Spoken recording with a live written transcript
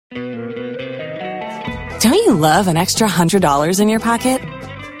Don't you love an extra $100 in your pocket?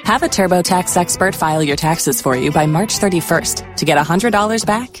 Have a TurboTax expert file your taxes for you by March 31st to get $100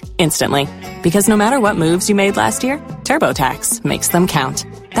 back instantly. Because no matter what moves you made last year, TurboTax makes them count.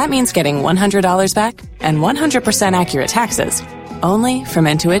 That means getting $100 back and 100% accurate taxes only from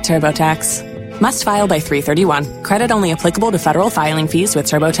Intuit TurboTax. Must file by 3/31. Credit only applicable to federal filing fees with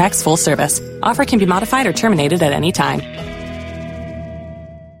TurboTax full service. Offer can be modified or terminated at any time.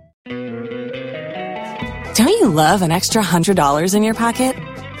 Don't you love an extra $100 in your pocket?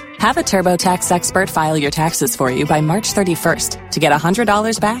 Have a TurboTax expert file your taxes for you by March 31st to get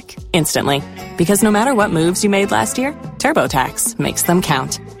 $100 back instantly. Because no matter what moves you made last year, TurboTax makes them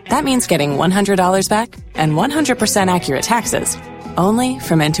count. That means getting $100 back and 100% accurate taxes only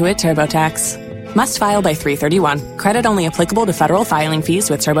from Intuit TurboTax. Must file by 3/31. Credit only applicable to federal filing fees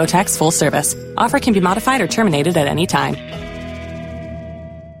with TurboTax full service. Offer can be modified or terminated at any time.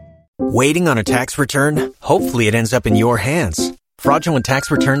 Waiting on a tax return? Hopefully it ends up in your hands. Fraudulent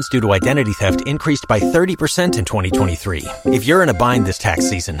tax returns due to identity theft increased by 30% in 2023. If you're in a bind this tax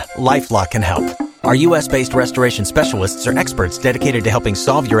season, LifeLock can help. Our U.S.-based restoration specialists are experts dedicated to helping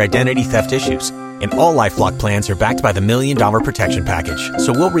solve your identity theft issues. And all LifeLock plans are backed by the $1 Million Protection Package.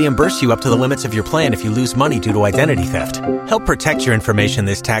 So we'll reimburse you up to the limits of your plan if you lose money due to identity theft. Help protect your information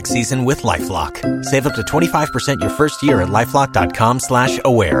this tax season with LifeLock. Save up to 25% your first year at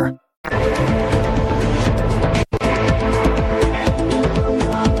LifeLock.com/aware.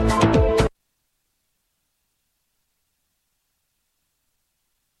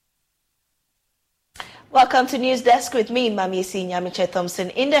 Welcome to News Desk with me, Mamiesi Nyamiche Thompson.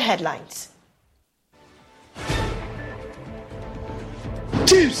 In the headlines.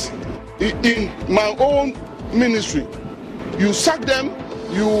 Thieves in my own ministry. You sack them,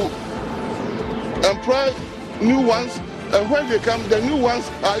 you employ new ones, and when they come, the new ones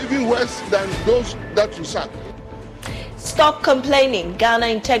are even worse than those that you sack. Stop complaining. Ghana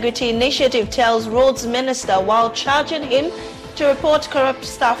Integrity Initiative tells Roads Minister while charging him to report corrupt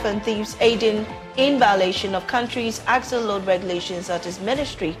staff and thieves aiding in violation of country's axle load regulations at his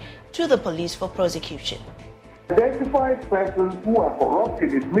ministry to the police for prosecution. Identified persons who are corrupt in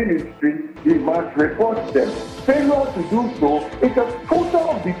his ministry, he must report them. Failure to do so is a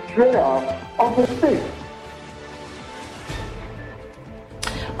total betrayal of the state.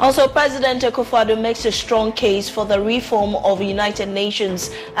 Also, President Akufo-Addo makes a strong case for the reform of the United Nations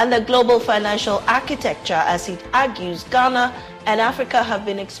and the global financial architecture as he argues Ghana and Africa have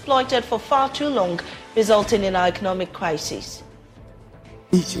been exploited for far too long, resulting in our economic crisis.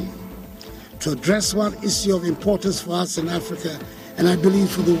 To address one issue of importance for us in Africa, and I believe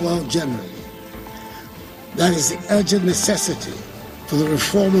for the world generally. That is the urgent necessity for the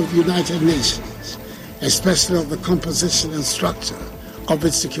reform of the United Nations, especially of the composition and structure of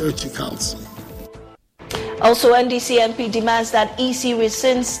its Security Council. Also, NDC MP demands that EC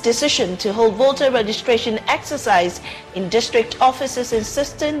rescinds decision to hold voter registration exercise in district offices,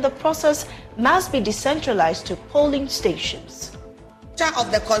 insisting the process must be decentralized to polling stations.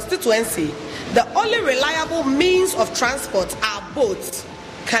 Of the constituency, the only reliable means of transport are boats,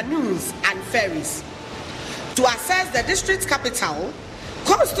 canoes, and ferries. To access the district capital,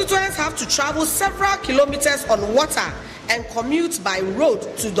 constituents have to travel several kilometers on water and commute by road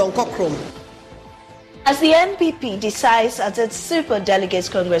to Donkokrom. As the NPP decides at its Super Delegates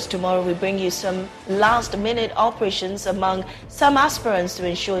Congress tomorrow, we bring you some last-minute operations among some aspirants to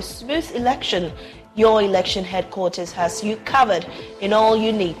ensure a smooth election. Your election headquarters has you covered in all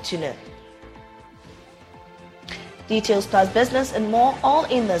you need to know. Details plus business and more all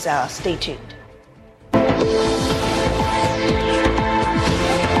in this hour. Stay tuned.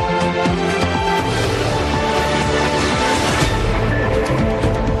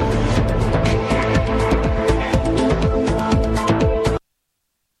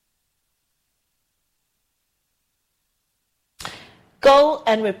 Go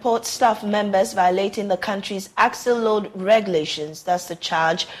and report staff members violating the country's axle load regulations. That's the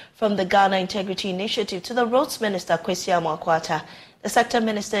charge from the Ghana Integrity Initiative to the Roads Minister, Kwesi Amoakwata. The sector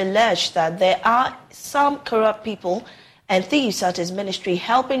minister alleged that there are some corrupt people and thieves at his ministry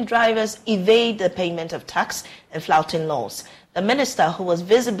helping drivers evade the payment of tax and flouting laws. The minister, who was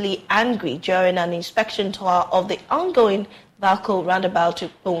visibly angry during an inspection tour of the ongoing Valco roundabout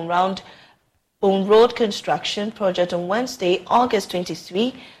to Bone Road construction project on Wednesday, August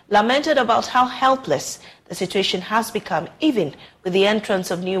 23, lamented about how helpless the situation has become, even with the entrance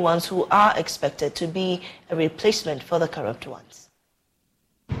of new ones who are expected to be a replacement for the corrupt ones.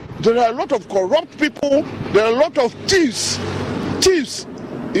 There are a lot of corrupt people, there are a lot of thieves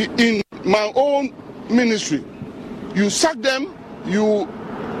in my own ministry. You sack them, you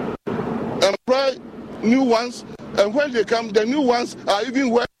employ new ones, and when they come, the new ones are even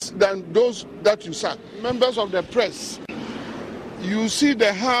worse than those that you sack. Members of the press, you see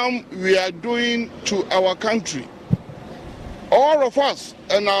the harm we are doing to our country. All of us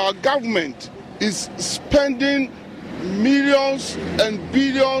and our government is spending millions and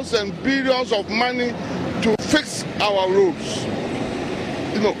billions of money to fix our roads.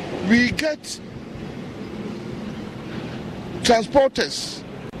 We get transporters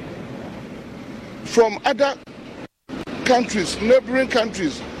from other countries, neighboring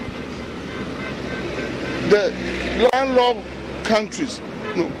countries, the landlocked countries,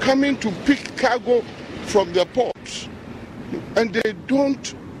 coming to pick cargo from the ports, and they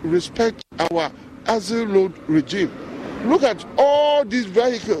don't respect our axle load regime. Look at all these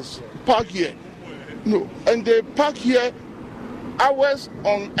vehicles parked here, and they park here hours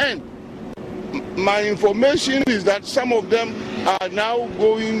on end. My information is that some of them are now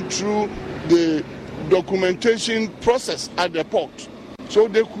going through the documentation process at the port. So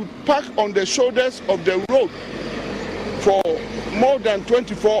they could park on the shoulders of the road for more than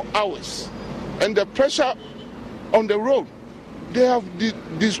 24 hours. And the pressure on the road, they have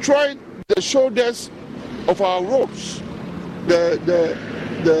destroyed the shoulders of our roads. The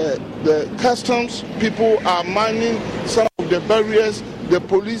customs people are manning some of the barriers, the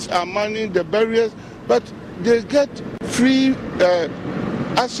police are manning the barriers, but they get free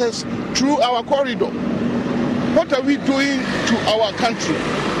access through our corridor. What are we doing to our country?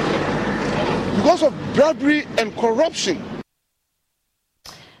 Because of bribery and corruption.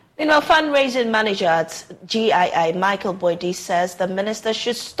 Fundraising manager at GII, Michael Boydi, says the minister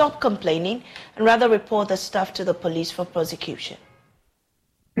should stop complaining and rather report the stuff to the police for prosecution.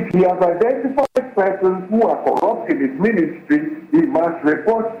 If he has identified persons who are corrupt in his ministry, he must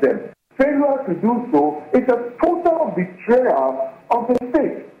report them. Failure to do so is a total betrayal of the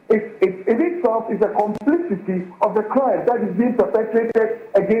state. It itself is a complicity of the crime that is being perpetrated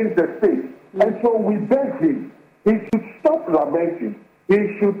against the state. And so we beg him, he should stop lamenting. He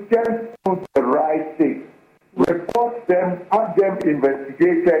should just do the right thing. Report them, have them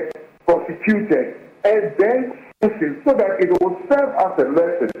investigated, prosecuted, and then so that it will serve as a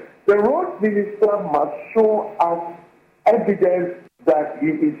lesson. The road minister must show us evidence that he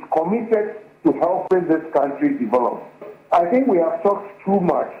is committed to helping this country develop. I think we have talked too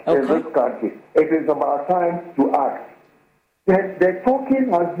much in this country. It is about time to act. The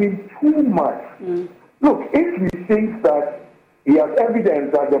talking has been too much. Look, if he thinks that he has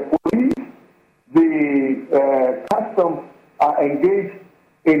evidence that the police, the customs are engaged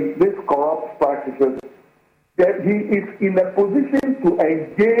in these corrupt practices, that he is in a position to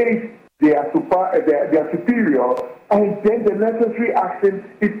engage their superior, and then the necessary action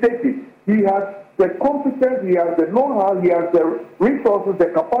is taken. He has the competence, he has the know-how, he has the resources, the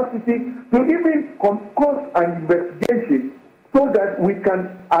capacity to even conduct an investigation so that we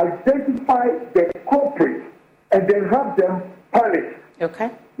can identify the culprits and then have them punished. Okay.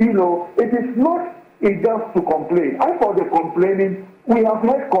 It is not enough to complain. As for the complaining, we have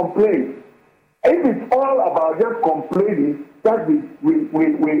heard complaints. If it's all about just complaining that we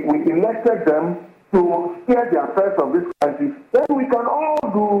elected them to steer the affairs of this country, then we can all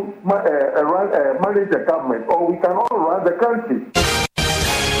manage the government, or we can all run the country.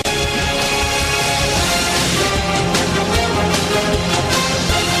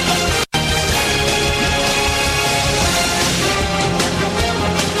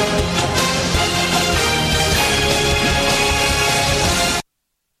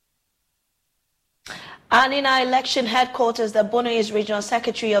 And in our election headquarters, the Bono's Regional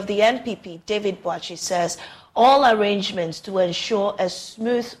Secretary of the NPP, David Boachi, says all arrangements to ensure a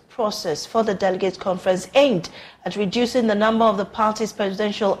smooth process for the delegates conference aimed at reducing the number of the party's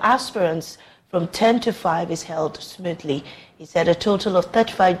presidential aspirants from 10 to 5 is held smoothly. He said a total of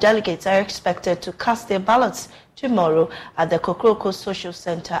 35 delegates are expected to cast their ballots tomorrow at the Kokroko Social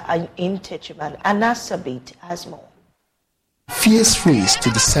Center in Techiman. Anas Sabit has more. Fierce race to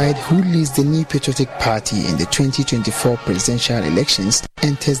decide who leads the New Patriotic Party in the 2024 presidential elections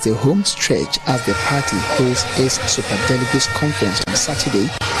enters the home stretch as the party holds its Superdelegates Conference on Saturday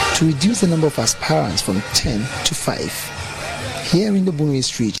to reduce the number of aspirants from 10 to 5. Here in the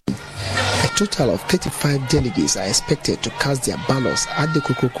Bono's region, a total of 35 delegates are expected to cast their ballots at the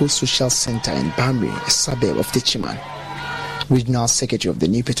Kokroko Social Center in Bamri, a suburb of Techiman. Regional Secretary of the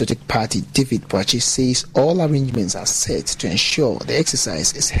New Patriotic Party, David Boachi, says all arrangements are set to ensure the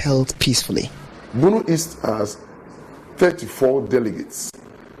exercise is held peacefully. Bono East has 34 delegates,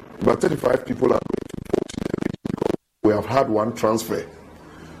 but 35 people are going to vote in the region because we have had one transfer.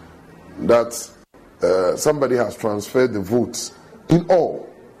 That somebody has transferred the votes. In all,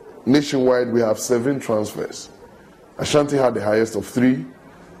 nationwide, we have 7 transfers. Ashanti had the highest of 3,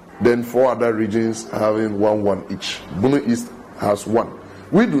 then 4 other regions having 1 each. Bono East has 1.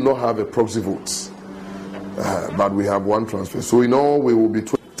 We do not have a proxy votes, but we have 1 transfer. So in all, we will be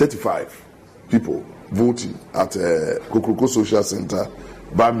 35 people voting at Kokroko Social Center,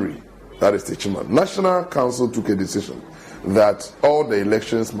 Bamri, that is Techiman. National Council took a decision that all the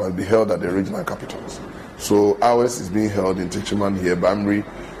elections must be held at the regional capitals. So ours is being held in Techiman here, Bamri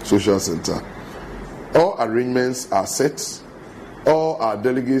Social Center. All arrangements are set. All our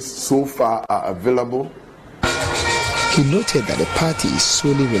delegates so far are available. He noted that the party is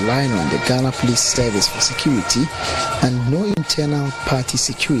solely relying on the Ghana Police Service for security and no internal party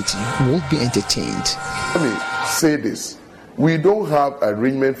security will be entertained. Let me say this. We don't have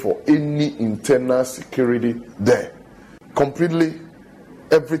arrangement for any internal security there. Completely,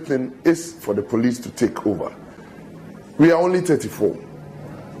 everything is for the police to take over. We are only 34.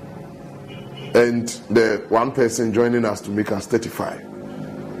 And the 1 person joining us to make us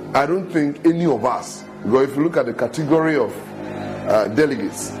 35. I don't think any of us, because if you look at the category of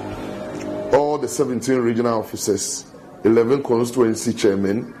delegates, all the 17 regional officers, 11 constituency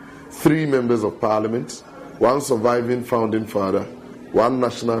chairmen, 3 members of parliament, 1 surviving founding father, 1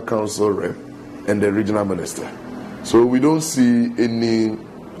 national council rep, and the regional minister. So we don't see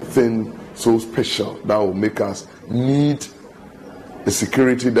anything so special that will make us need a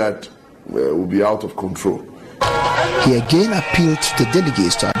security that will be out of control. He again appealed to the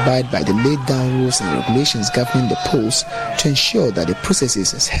delegates to abide by the laid down rules and regulations governing the polls to ensure that the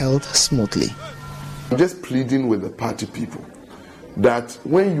processes is held smoothly. I'm just pleading with the party people that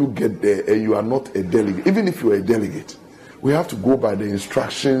when you get there and you are not a delegate, even if you are a delegate, we have to go by the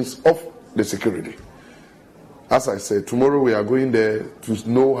instructions of the security. As I said, tomorrow we are going there to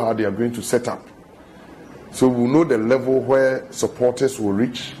know how they are going to set up. So we'll know the level where supporters will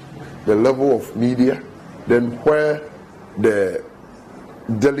reach, the level of media, then where the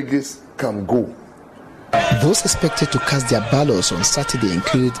delegates can go. Those expected to cast their ballots on Saturday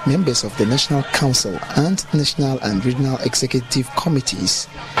include members of the National Council and National and Regional Executive Committees,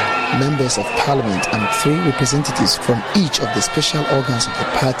 members of Parliament and 3 representatives from each of the special organs of the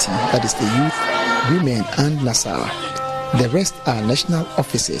party, that is the Youth, Women and Nasara. The rest are national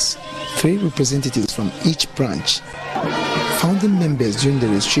officers, 3 representatives from each branch, founding members during the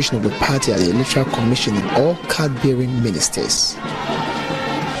registration of the party at the Electoral Commission and all card-bearing ministers.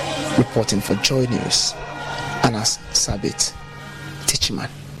 Reporting for Joy News, Anas Sabit, Techiman.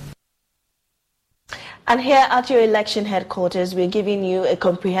 And here at your election headquarters, we're giving you a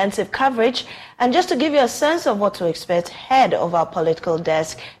comprehensive coverage. And just to give you a sense of what to expect, head of our political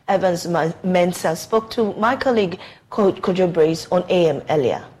desk, Evans Mensah, spoke to my colleague Kojo Brace on AM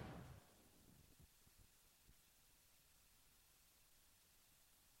earlier.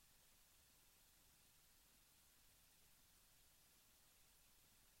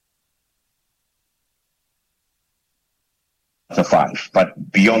 To 5,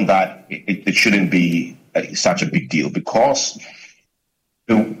 but beyond that, it shouldn't be such a big deal because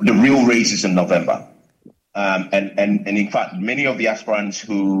the real race is in November, and in fact, many of the aspirants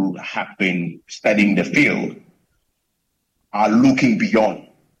who have been studying the field are looking beyond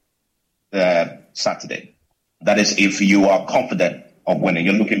Saturday. That is, if you are confident of winning,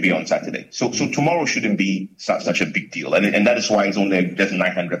 you're looking beyond Saturday. So tomorrow shouldn't be such a big deal, and that is why it's only just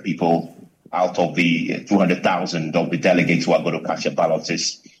 900 people out of the 200,000 of the delegates who are going to cast their ballots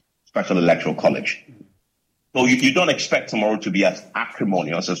is Special Electoral College. So you don't expect tomorrow to be as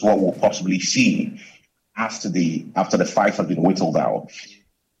acrimonious as what we'll possibly see after the fight has been whittled out.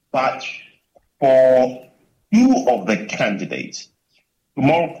 But for 2 of the candidates,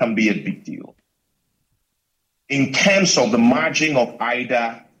 tomorrow can be a big deal in terms of the margin of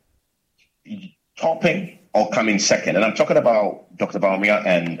either topping or coming second. And I'm talking about Dr. Bawumia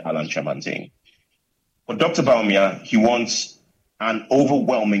and Alan Kyerematen. For Dr. Bawumia, he wants an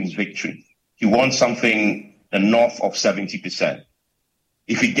overwhelming victory. He wants something north of 70%.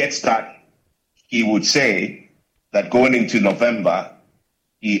 If he gets that, he would say that going into November,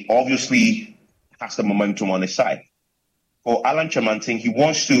 he obviously has the momentum on his side. For Alan Kyerematen, he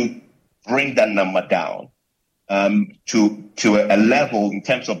wants to bring that number down to a level in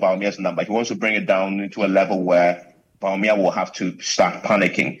terms of Bawumia's number. He wants to bring it down into a level where Bawumia will have to start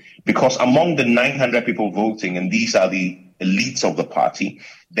panicking. Because among the 900 people voting, and these are the elites of the party,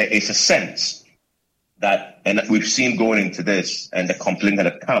 there is a sense that, and we've seen going into this and the complaint that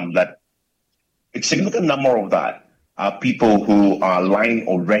have come, that a significant number of that are people who are lying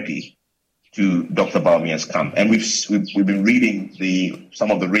already to Dr. Bawumia's camp. And we've been reading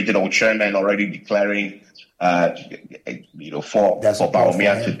some of the regional chairmen already declaring for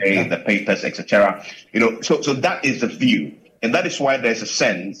Bawumia today, the papers, etc. So that is the view. And that is why there's a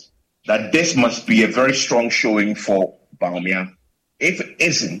sense that this must be a very strong showing for Bawumia. If it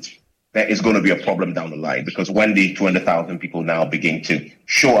isn't, there is going to be a problem down the line, because when the 200,000 people now begin to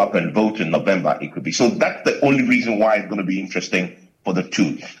show up and vote in November, it could be. So that's the only reason why it's going to be interesting for the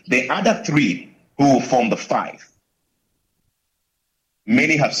two. The other three who will form the five,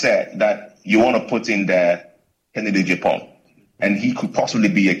 many have said that you want to put in there Kennedy Japan, and he could possibly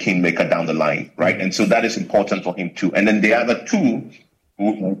be a kingmaker down the line, right? And so that is important for him too. And then the other two,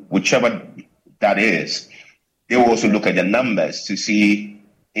 whichever that is, they will also look at the numbers to see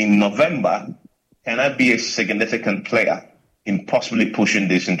in November, can I be a significant player in possibly pushing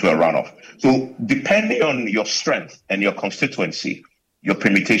this into a runoff? So depending on your strength and your constituency, your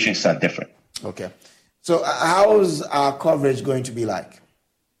permutations are different. Okay. So how's our coverage going to be like?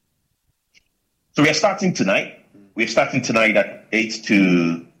 So we are starting tonight. We're starting tonight at 8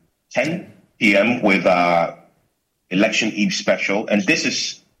 to 10 p.m. with our Election Eve special. And this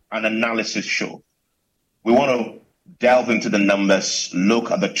is an analysis show. We want to delve into the numbers,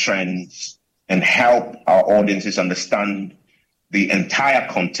 look at the trends, and help our audiences understand the entire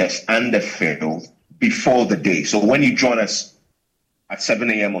contest and the field before the day. So when you join us at 7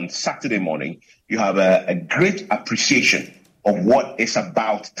 a.m. on Saturday morning, you have a great appreciation of what is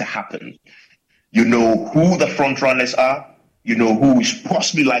about to happen. You know who the front runners are. You know who is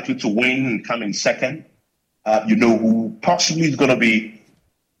possibly likely to win and come in second. You know who possibly is going to be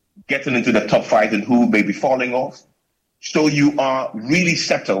getting into the top five and who may be falling off. So you are really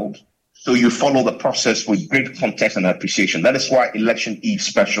settled. So you follow the process with great context and appreciation. That is why Election Eve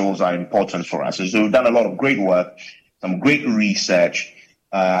specials are important for us. So we've done a lot of great work, some great research,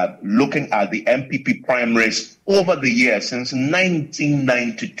 looking at the MPP primaries over the years since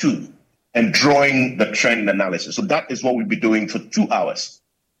 1992 and drawing the trend analysis. So that is what we'll be doing for 2 hours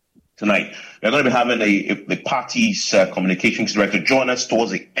tonight. We're going to be having the party's communications director join us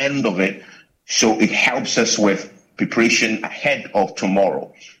towards the end of it, so it helps us with preparation ahead of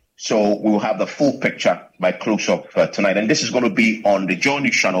tomorrow. So we'll have the full picture by close-up tonight. And this is going to be on the Joy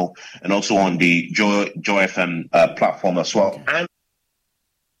News channel and also on the Joy FM platform as well. And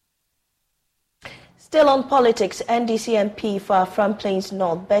still on politics, NDC MP for Afram Plains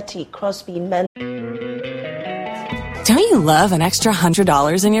North, Betty Crosby. Don't you love an extra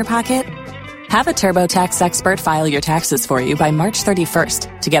 $100 in your pocket? Have a TurboTax expert file your taxes for you by March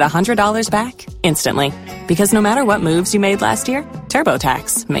 31st to get $100 back instantly. Because no matter what moves you made last year,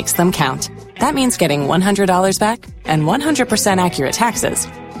 TurboTax makes them count. That means getting $100 back and 100% accurate taxes,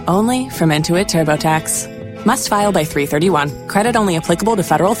 only from Intuit TurboTax. Must file by 3/31. Credit only applicable to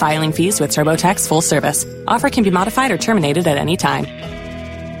federal filing fees with TurboTax full service. Offer can be modified or terminated at any time.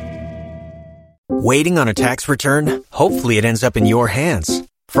 Waiting on a tax return? Hopefully it ends up in your hands.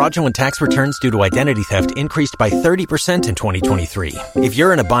 Fraudulent tax returns due to identity theft increased by 30% in 2023. If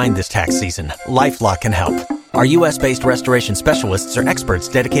you're in a bind this tax season, LifeLock can help. Our U.S.-based restoration specialists are experts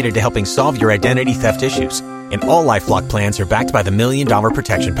dedicated to helping solve your identity theft issues. And all LifeLock plans are backed by the $1 Million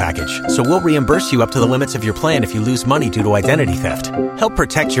Protection Package. So we'll reimburse you up to the limits of your plan if you lose money due to identity theft. Help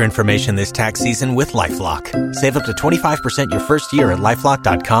protect your information this tax season with LifeLock. Save up to 25% your first year at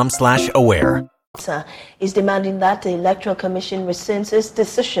LifeLock.com/aware. Is demanding that the Electoral Commission rescinds its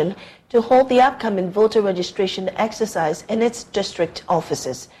decision to hold the upcoming voter registration exercise in its district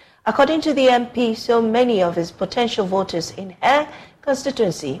offices. According to the MP, so many of his potential voters in her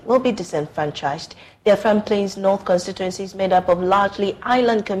constituency will be disenfranchised. The Afram Plains North constituency is made up of largely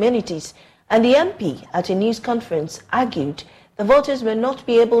island communities, and the MP at a news conference argued the voters will not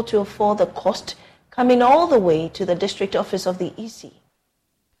be able to afford the cost coming all the way to the district office of the EC.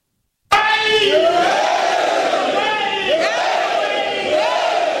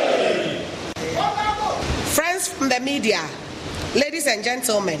 Friends from the media, ladies and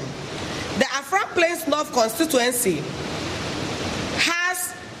gentlemen, the Afram Plains North constituency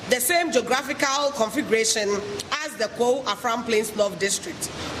has the same geographical configuration as the Afram Plains North district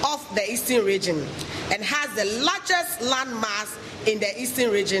of the Eastern region and has the largest landmass in the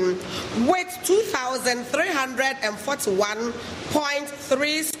Eastern region with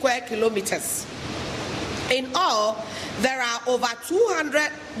 2,341.3 square kilometers. In all, there are over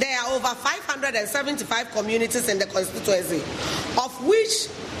 575 communities in the constituency, of which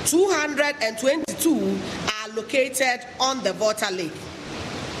 222 are located on the Water Lake.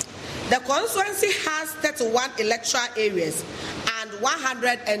 The constituency has 31 electoral areas and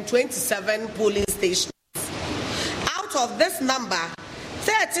 127 polling stations. Out of this number,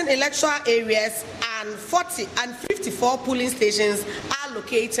 13 electoral areas and 54 polling stations are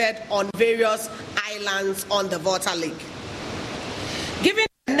located on various islands. islands on the Volta Lake. Given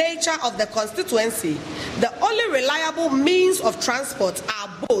the nature of the constituency, the only reliable means of transport are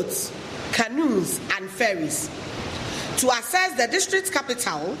boats, canoes, and ferries. To access the district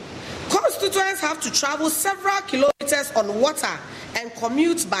capital, constituents have to travel several kilometers on water and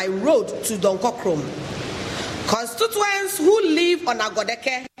commute by road to Donkokrom. Constituents who live on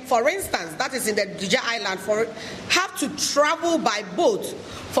Agodeke, for instance, that is in the Dija Island, have to travel by boat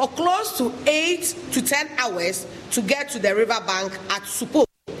for close to 8 to 10 hours to get to the riverbank at Supo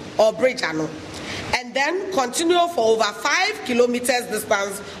or Bridgeano, and then continue for over 5 kilometers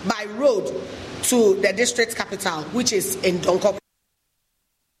distance by road to the district capital, which is in Donkokrom.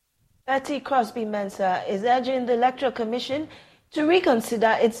 Betty Crosby-Mensah is urging the Electoral Commission to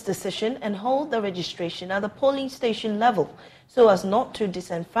reconsider its decision and hold the registration at the polling station level so as not to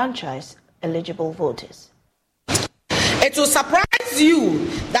disenfranchise eligible voters. It will surprise you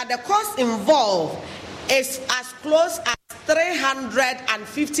that the cost involved is as close as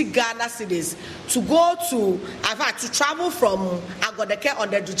 350 Ghana cedis to go to travel from Agodeke on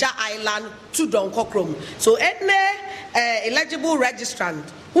the Duja Island to Donkokrom. So any eligible registrant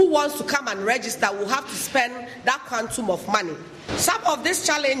who wants to come and register will have to spend that quantum of money. Some of these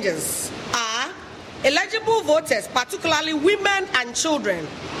challenges are eligible voters, particularly women and children,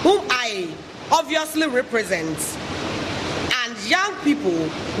 whom I obviously represent, and young people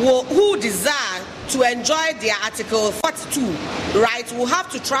who desire to enjoy their Article 42 right will have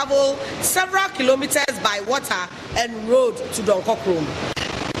to travel several kilometers by water and road to Donkokrom.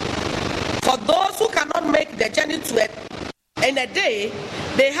 For those who cannot make the journey in a day,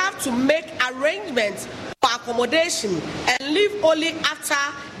 they have to make arrangements for accommodation and leave only after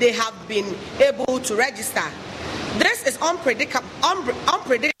they have been able to register. This is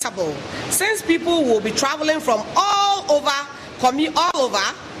unpredictable since people will be traveling from all over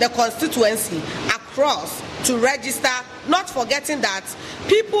the constituency across to register, not forgetting that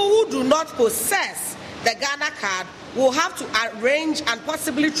people who do not possess the Ghana card will have to arrange and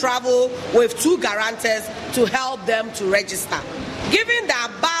possibly travel with 2 guarantors to help them to register. Given the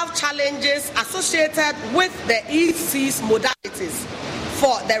above challenges associated with the EC's modalities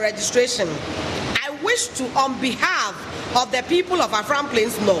for the registration, I wish to, on behalf of the people of Afram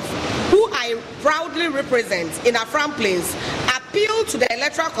Plains North, who I proudly represent in Afram Plains, appeal to the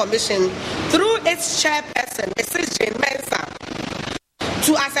Electoral Commission through its chairperson, Mrs. Jane Mensah,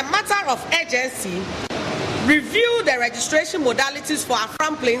 to, as a matter of urgency, review the registration modalities for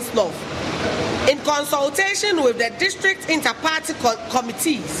Afram Plains North in consultation with the district inter-party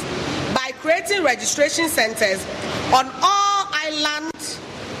committees by creating registration centers on all islands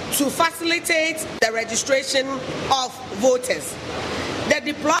to facilitate the registration of voters. The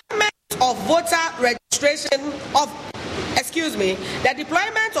deployment of the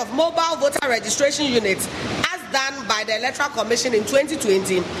deployment of mobile voter registration units as done by the Electoral Commission in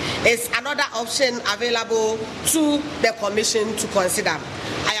 2020 is another option available to the Commission to consider.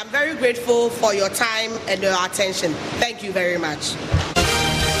 I am very grateful for your time and your attention. Thank you very much.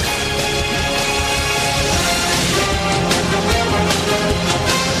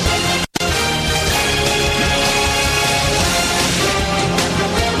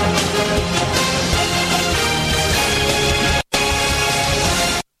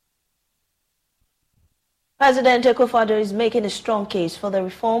 President Akufo-Addo is making a strong case for the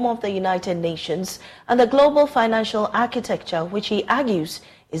reform of the United Nations and the global financial architecture, which he argues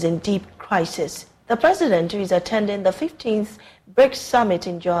is in deep crisis. The president, who is attending the 15th BRICS Summit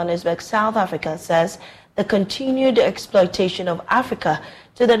in Johannesburg, South Africa, says the continued exploitation of Africa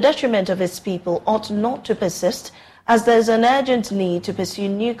to the detriment of its people ought not to persist, as there is an urgent need to pursue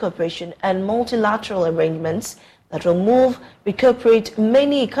new cooperation and multilateral arrangements that will recuperate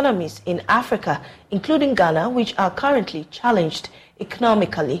many economies in Africa, including Ghana, which are currently challenged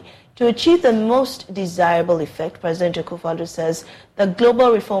economically. To achieve the most desirable effect, President Akufo-Addo says the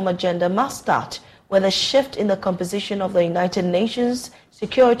global reform agenda must start with a shift in the composition of the United Nations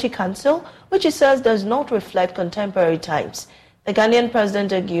Security Council, which he says does not reflect contemporary times. The Ghanaian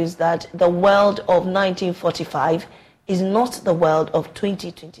president argues that the world of 1945 is not the world of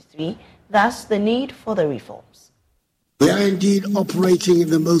 2023, thus the need for the reforms. We are indeed operating in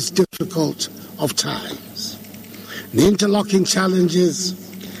the most difficult of times. The interlocking challenges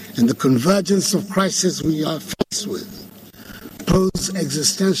and the convergence of crises we are faced with pose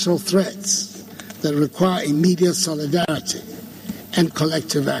existential threats that require immediate solidarity and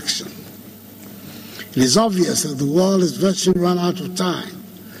collective action. It is obvious that the world has virtually run out of time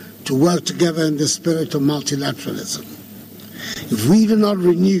to work together in the spirit of multilateralism. If we do not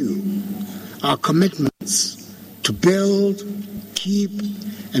renew our commitments to build, keep,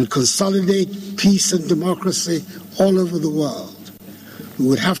 and consolidate peace and democracy all over the world, we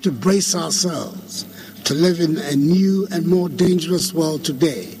would have to brace ourselves to live in a new and more dangerous world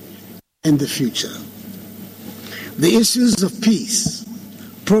today and the future. The issues of peace,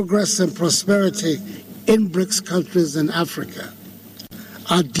 progress and prosperity in BRICS countries and Africa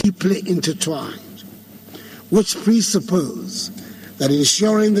are deeply intertwined, which presuppose that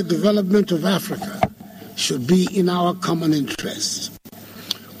ensuring the development of Africa should be in our common interest,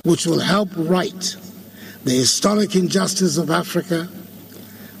 which will help right the historic injustice of Africa,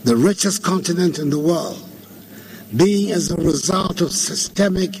 the richest continent in the world, being as a result of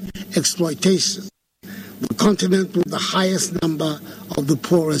systemic exploitation, the continent with the highest number of the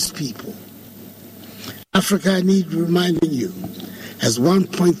poorest people. Africa, I need reminding you, has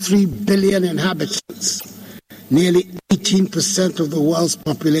 1.3 billion inhabitants, nearly 18% of the world's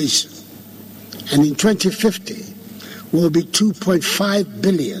population, and in 2050 will be 2.5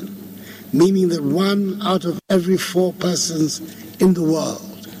 billion, meaning that 1 out of every 4 persons in the world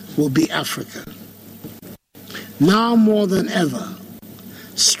will be African. Now more than ever,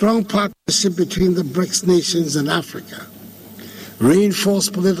 strong partnership between the BRICS nations and Africa,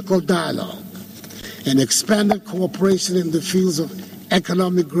 reinforced political dialogue, and expanded cooperation in the fields of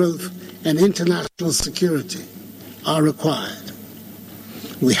economic growth and international security are required.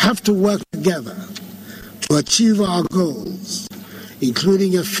 We have to work together to achieve our goals,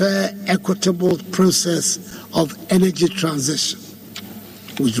 including a fair, equitable process of energy transition,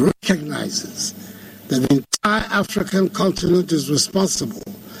 which recognizes that the entire African continent is responsible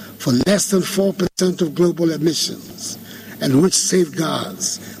for less than 4% of global emissions, and which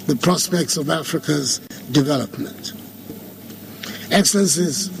safeguards the prospects of Africa's development.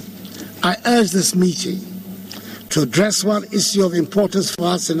 Excellencies, I urge this meeting to address one issue of importance for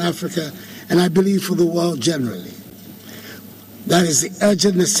us in Africa, and I believe for the world generally. That is the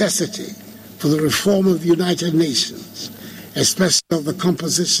urgent necessity for the reform of the United Nations, especially of the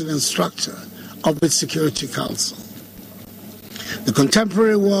composition and structure of its Security Council. The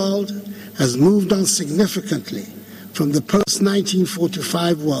contemporary world has moved on significantly from the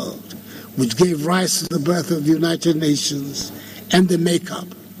post-1945 world, which gave rise to the birth of the United Nations and the makeup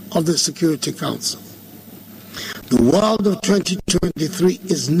of the Security Council. The world of 2023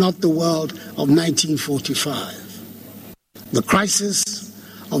 is not the world of 1945. The crisis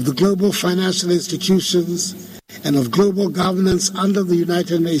of the global financial institutions and of global governance under the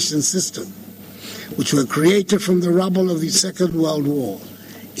United Nations system, which were created from the rubble of the Second World War,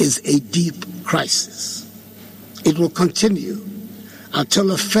 is a deep crisis. It will continue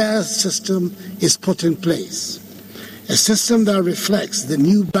until a fair system is put in place, a system that reflects the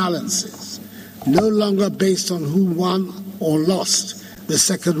new balances, no longer based on who won or lost the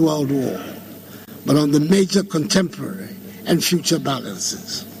Second World War, but on the major contemporary and future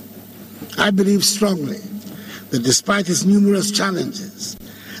balances. I believe strongly that despite its numerous challenges,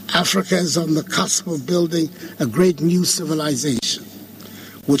 Africa is on the cusp of building a great new civilization,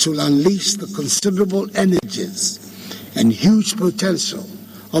 which will unleash the considerable energies and huge potential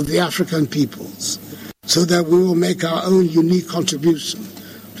of the African peoples, so that we will make our own unique contribution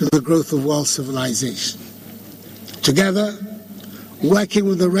to the growth of world civilization. Together, working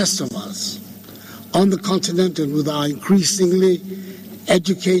with the rest of us on the continent and with our increasingly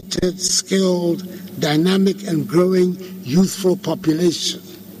educated, skilled, dynamic and growing youthful population,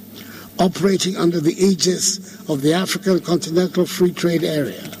 operating under the aegis of the African Continental Free Trade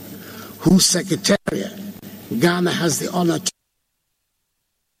Area, whose Secretariat Ghana has the honor to.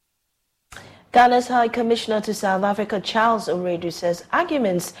 Ghana's High Commissioner to South Africa, Charles Oredu, says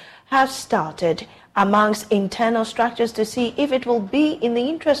arguments have started amongst internal structures to see if it will be in the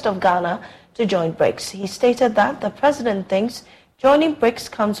interest of Ghana to join BRICS. He stated that the president thinks joining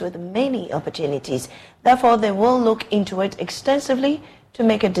BRICS comes with many opportunities. Therefore, they will look into it extensively to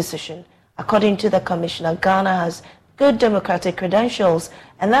make a decision. According to the commissioner, Ghana has good democratic credentials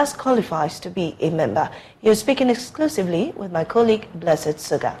and thus qualifies to be a member. He was speaking exclusively with my colleague, Blessed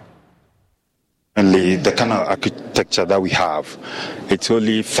Suga. Only the kind of architecture that we have, it's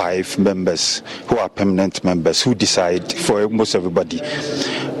only 5 members who are permanent members who decide for almost everybody.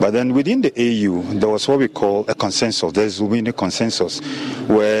 But then within the AU, there was what we call a consensus. There's been a consensus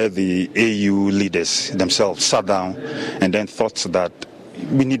where the AU leaders themselves sat down and then thought that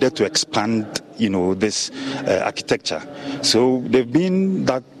we needed to expand, this architecture. So they've been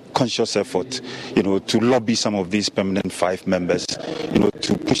that conscious effort, to lobby some of these permanent 5 members,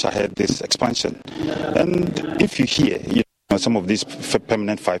 to push ahead this expansion. And if you hear, some of these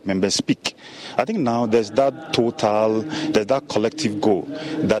permanent 5 members speak. I think now there's that collective goal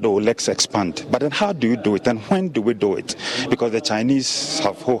that, let's expand. But then how do you do it, and when do we do it? Because the Chinese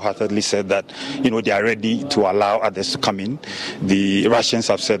have wholeheartedly said that, they are ready to allow others to come in. The Russians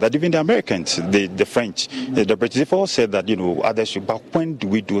have said that, even the Americans, the French, the British, they've all said that, others should. But when do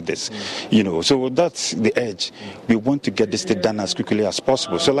we do this? So that's the edge. We want to get this thing done as quickly as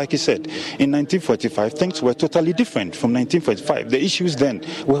possible. So like you said, in 1945, things were totally different from 1945. The issues then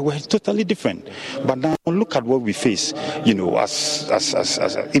were totally different. But now look at what we face,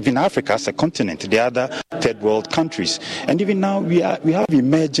 as even Africa as a continent, the other third world countries. And even now we have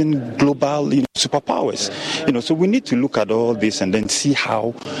emerging global superpowers. So we need to look at all this and then see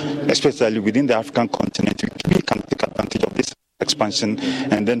how, especially within the African continent, we can take advantage of this expansion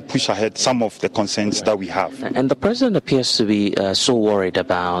and then push ahead some of the concerns that we have. And the president appears to be so worried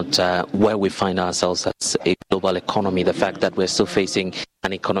about where we find ourselves as a global economy, the fact that we're still facing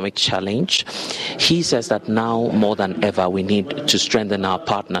an economic challenge. He says that now more than ever we need to strengthen our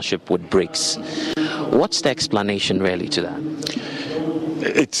partnership with BRICS. What's the explanation really to that?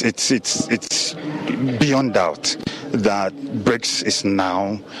 It's beyond doubt that BRICS is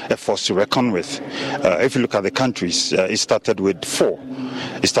now a force to reckon with. If you look at the countries, it started with 4.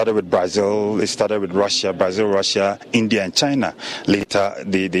 It started with Brazil, it started with Russia, India and China. Later,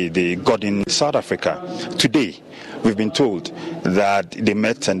 they got in South Africa. Today, we've been told that they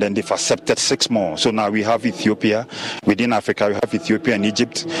met and then they've accepted 6 more. So now we have Ethiopia. Within Africa, we have Ethiopia and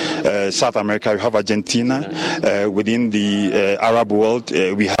Egypt. South America, we have Argentina. Within the Arab world,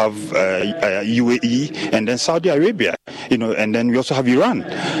 we have UAE and then Saudi Arabia. And then we also have Iran.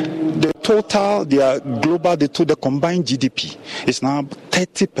 The combined GDP is now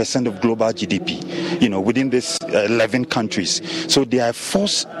 30% of global GDP, within these 11 countries. So they are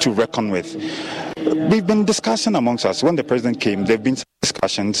forced to reckon with. We've been discussing amongst us. When the president came, there have been some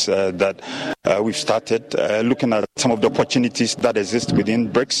discussions that we've started looking at some of the opportunities that exist within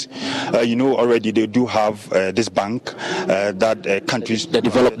BRICS. Already they do have this bank that countries... The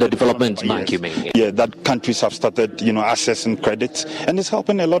development bank, you mean? Yeah, that countries have started, accessing credit. And it's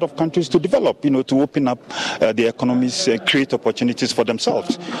helping a lot of countries to develop, to open up their economies, create opportunities for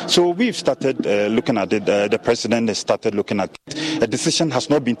themselves. So we've started looking at it. The president has started looking at it. A decision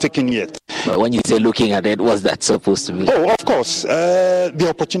has not been taken yet. But when you say looking at it, what's that supposed to mean? Oh, of course. The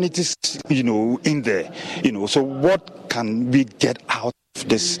opportunities, in there. So what can we get out of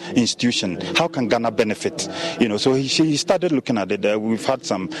this institution? How can Ghana benefit? So he started looking at it. We've had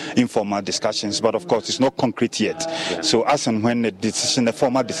some informal discussions, but of course it's not concrete yet. Yeah. So as and when a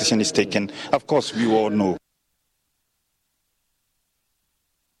formal decision is taken, of course we all know.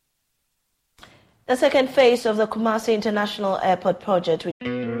 The second phase of the Kumasi International Airport project.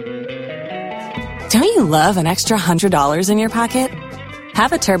 Don't you love an extra $100 in your pocket?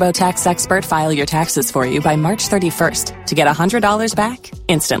 Have a TurboTax expert file your taxes for you by March 31st to get $100 back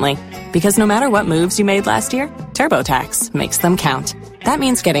instantly. Because no matter what moves you made last year, TurboTax makes them count. That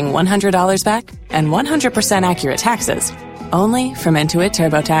means getting $100 back and 100% accurate taxes only from Intuit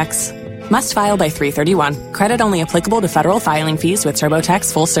TurboTax. Must file by 3/31. Credit only applicable to federal filing fees with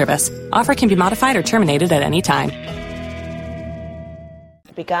TurboTax full service. Offer can be modified or terminated at any time.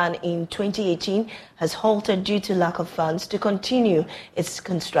 Began in 2018 has halted due to lack of funds to continue its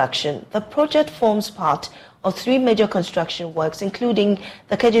construction. The project forms part of 3 major construction works, including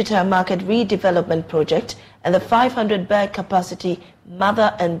the Kejita Market Redevelopment Project and the 500-bed capacity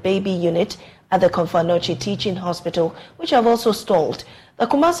mother and baby unit at the Komfanochi Teaching Hospital, which have also stalled. The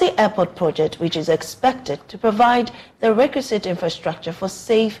Kumasi Airport project, which is expected to provide the requisite infrastructure for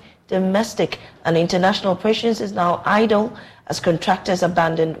safe domestic and international operations, is now idle as contractors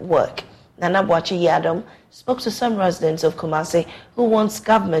abandoned work. Nana Bwachi Yadom spoke to some residents of Kumasi who wants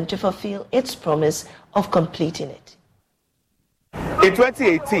government to fulfill its promise of completing it. In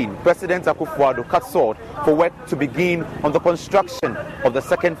 2018, President Akufo-Addo cut short for work to begin on the construction of the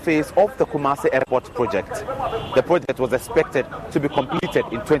second phase of the Kumasi Airport project. The project was expected to be completed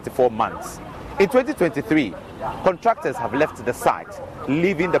in 24 months. In 2023, contractors have left the site,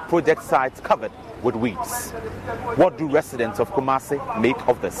 leaving the project site covered with weeds. What do residents of Kumasi make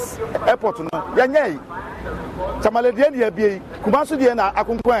of this? Airport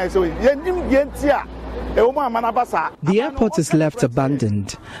The airport is left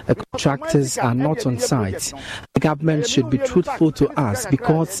abandoned. The contractors are not on site. The government should be truthful to us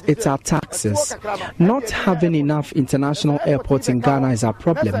because it's our taxes. Not having enough international airports in Ghana is our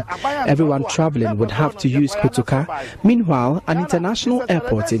problem. Everyone traveling would have to use Kotoka. Meanwhile, an international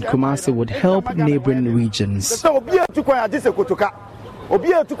airport in Kumasi would help neighboring regions.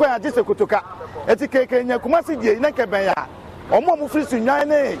 Omo free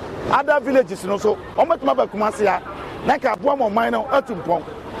Sunyane, other villages no so. Omo Maba Kumasia, Naka Bomo Mino, Atumpong.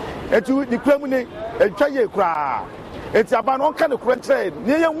 Etu the Kremuni, a Chaye Kra. It's about all kind of trade.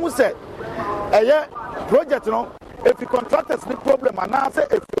 Near Muse, a year project, no. If you contractors the problem, and I say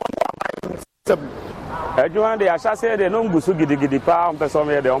if you want to Juman, they are say they don't go so giddy pound person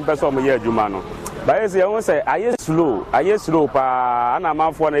here, the on person here, Jumano. But as I say, I is slow, and I'm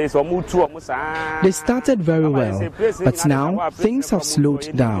out for a move to a They started very well, but now things have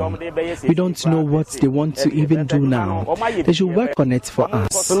slowed down. We don't know what they want to even do now. They should work on it for us.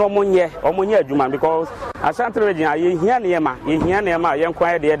 Because I shan't region, hear Nema, young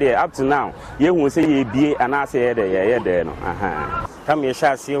quiet there up to now. You will say ye be and I say there. Come here,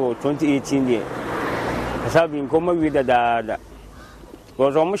 shall see 2018 year. I shall be in common with the dad.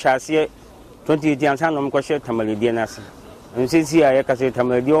 Was almost shall see 2018 and some question Tamalidianas. And since here I can say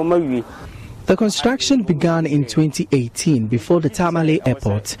Tamalidio. The construction began in 2018 before the Tamale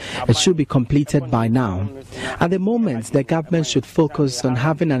Airport. It should be completed by now. At the moment, the government should focus on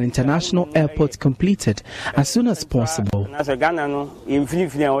having an international airport completed as soon as possible. As a Ghana, in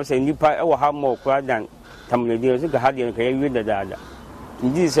Philippines, I was a new part of how more than Tamalidio, the Hadian can read the data.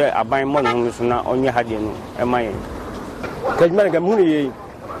 This is a buy money on your Hadian, am I? Kajmanagamuni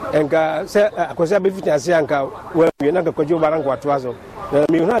and say, I was a bit as Yanka, where you're not going to Barang Quatwazo.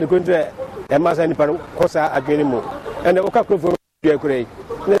 You know the country. And Cosa Agenimo, and the Okaku for Great.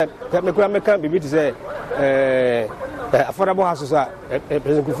 Make be to say, affordable houses are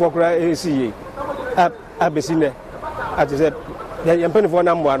President Kufokra AC, Abyssine, as I said. I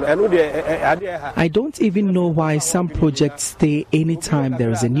don't even know why some projects stay anytime there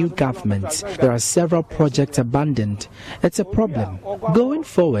is a new government. There are several projects abandoned. It's a problem. Going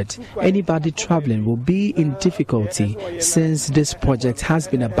forward, anybody traveling will be in difficulty since this project has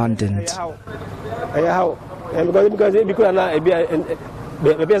been abandoned.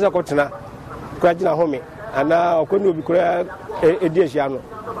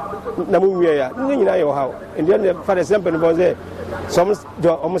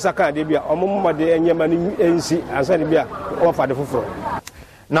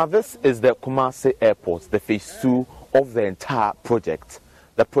 Now this is the Kumasi Airport, the phase 2 of the entire project.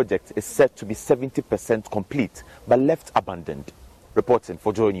 The project is said to be 70% complete but left abandoned. Reporting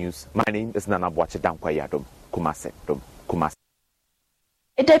for Joy News, my name is Nana Boache Dankwayadom, Kumasi.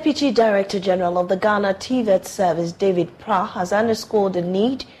 A Deputy Director General of the Ghana TVET Service, David Pra, has underscored the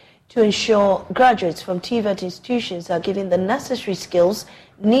need to ensure graduates from TVET institutions are given the necessary skills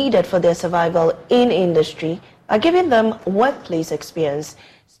needed for their survival in industry by giving them workplace experience.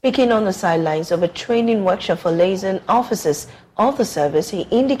 Speaking on the sidelines of a training workshop for liaison officers of the service, he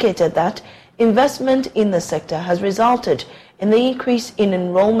indicated that investment in the sector has resulted in the increase in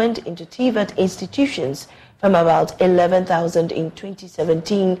enrollment into TVET institutions from about 11,000 in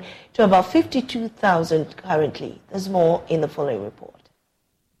 2017 to about 52,000 currently. There's more in the following report.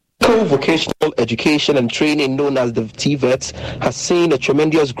 Vocational education and training, known as the TVET, has seen a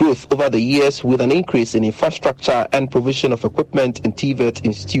tremendous growth over the years with an increase in infrastructure and provision of equipment in TVET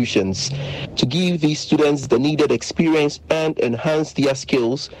institutions. To give these students the needed experience and enhance their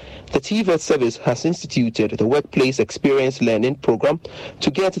skills, the TVET service has instituted the Workplace Experience Learning Program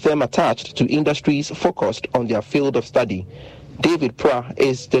to get them attached to industries focused on their field of study. David Pra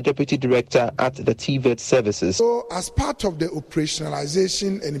is the Deputy Director at the TVET Services. So, as part of the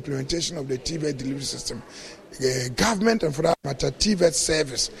operationalization and implementation of the TVET delivery system, government and for that matter, TVET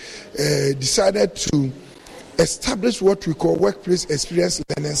Service decided to establish what we call Workplace Experience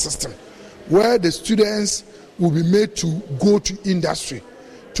Learning System, where the students will be made to go to industry,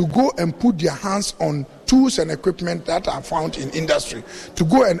 to go and put their hands on tools and equipment that are found in industry, to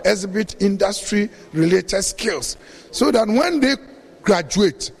go and exhibit industry-related skills, so that when they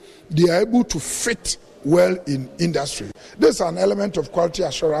graduate, they are able to fit well in industry. This is an element of quality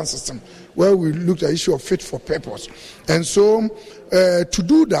assurance system where we looked at the issue of fit for purpose. And so to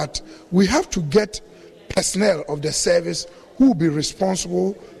do that, we have to get personnel of the service who will be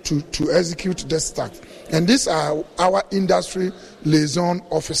responsible to execute this task. And these are our industry liaison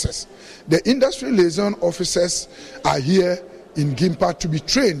officers. The industry liaison officers are here in Gimpa to be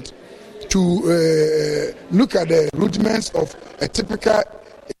trained to look at the rudiments of a typical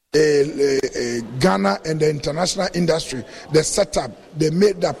Ghana and the international industry, the setup, the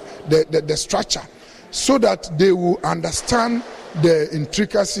made-up, the structure, so that they will understand the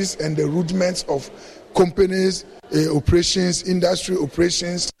intricacies and the rudiments of companies operations, industry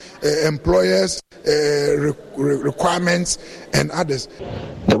operations, employers, requirements, and others.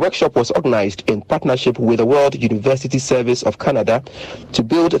 The workshop was organized in partnership with the World University Service of Canada to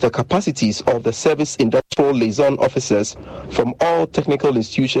build the capacities of the service industrial liaison officers from all technical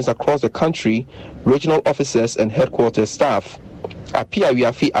institutions across the country, regional officers, and headquarters staff. Apia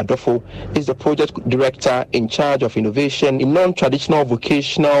Wiafi Adofo is the project director in charge of innovation in non-traditional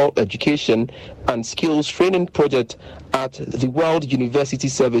vocational education and skills training project at the World University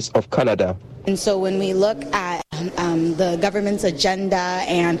Service of Canada. And so when we look at the government's agenda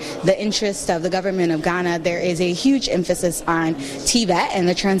and the interest of the government of Ghana, there is a huge emphasis on TVET and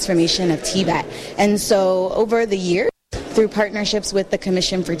the transformation of TVET. And so over the years, through partnerships with the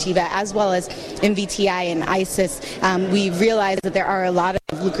Commission for TVET as well as MVTI and ISIS, we realized that there are a lot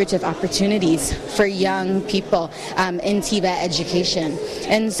of lucrative opportunities for young people in TVET education.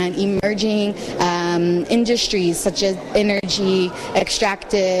 And emerging industries such as energy,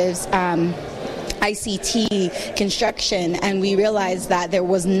 extractives, ICT, construction, and we realized that there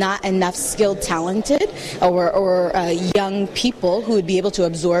was not enough skilled, talented, or young people who would be able to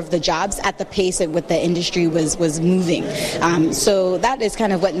absorb the jobs at the pace at which the industry was moving. So that is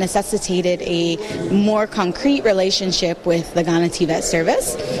kind of what necessitated a more concrete relationship with the Ghana TVET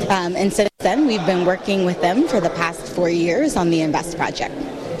service. And since then, we've been working with them for the past 4 years on the INVEST project.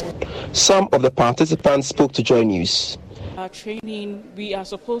 Some of the participants spoke to Joy News. Our training, we are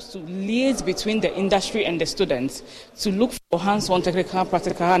supposed to liaise between the industry and the students to look for hands-on technical,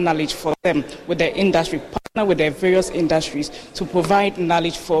 practical knowledge for them with the industry, partner with the various industries to provide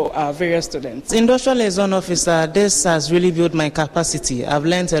knowledge for our various students. Industrial liaison officer, this has really built my capacity. I've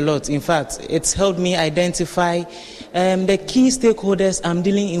learned a lot. In fact, it's helped me identify the key stakeholders I'm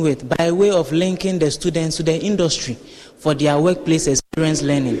dealing with by way of linking the students to the industry for their workplace experience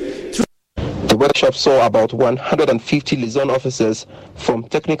learning. The workshop saw about 150 liaison officers from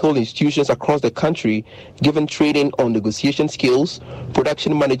technical institutions across the country given training on negotiation skills,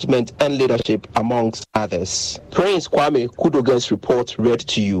 production management, and leadership, amongst others. Prince Kwame Kudogan's report read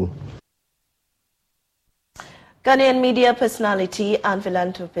to you. Ghanaian media personality and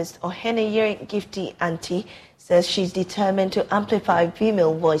philanthropist Oheneyere Gifty Auntie says she's determined to amplify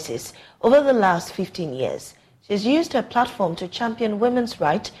female voices. Over the last 15 years, she's used her platform to champion women's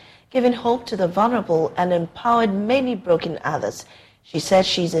rights, giving hope to the vulnerable and empowered many broken others. She said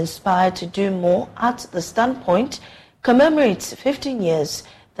she's inspired to do more at the Standpoint commemorates 15 years.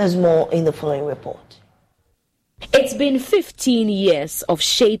 There's more in the following report. It's been 15 years of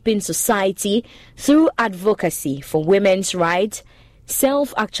shaping society through advocacy for women's rights,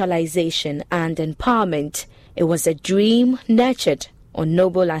 self-actualization and empowerment. It was a dream nurtured on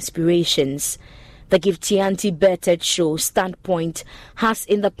noble aspirations. The Gifty Auntie Bettered Show Standpoint has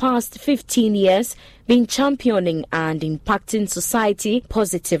in the past 15 years been championing and impacting society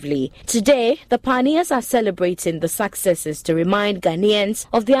positively. Today, the pioneers are celebrating the successes to remind Ghanaians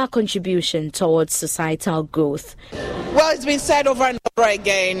of their contribution towards societal growth. Well, it's been said over and over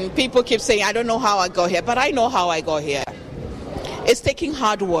again. People keep saying, I don't know how I got here, but I know how I got here. It's taking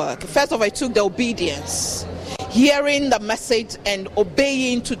hard work. First of all, it took the obedience. Hearing the message and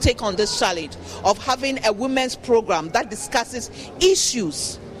obeying to take on this challenge of having a women's program that discusses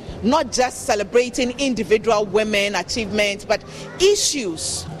issues, not just celebrating individual women achievements, but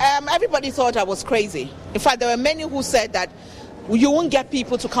issues. Everybody thought I was crazy. In fact, there were many who said that you won't get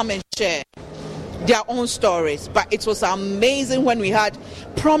people to come and share their own stories, but it was amazing when we had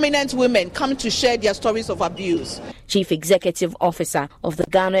prominent women come to share their stories of abuse. Chief Executive Officer of the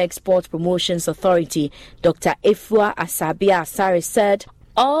Ghana Export Promotions Authority, Dr. Efua Asabia Asare, said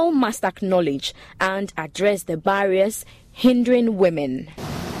all must acknowledge and address the barriers hindering women.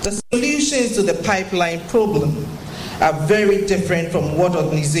 The solutions to the pipeline problem are very different from what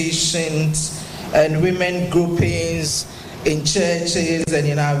organizations and women groupings in churches and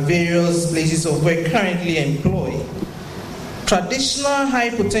in our various places of work currently employ. Traditional high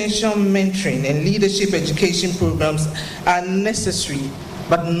potential mentoring and leadership education programs are necessary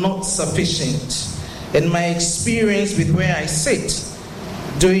but not sufficient. In my experience with where I sit,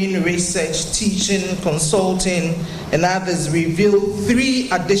 doing research, teaching, consulting, and others reveal 3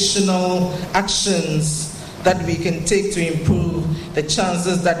 additional actions that we can take to improve the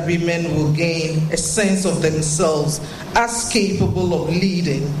chances that women will gain a sense of themselves as capable of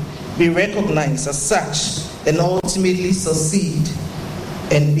leading, be recognized as such, and ultimately succeed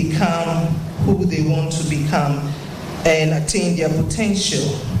and become who they want to become and attain their potential.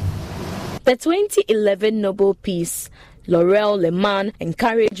 The 2011 Nobel Peace Laurel Leman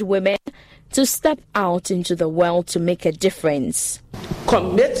encouraged women to step out into the world to make a difference.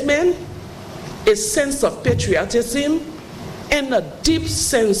 Commitment, a sense of patriotism and a deep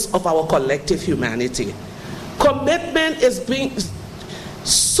sense of our collective humanity. Commitment is being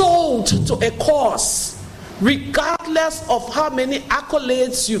sold to a cause, regardless of how many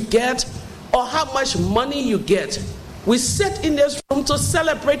accolades you get or how much money you get. We sit in this room to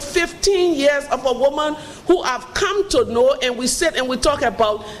celebrate 15 years of a woman who I've come to know, and we sit and we talk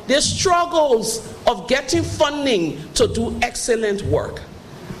about the struggles of getting funding to do excellent work.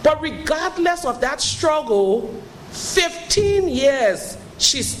 But regardless of that struggle, 15 years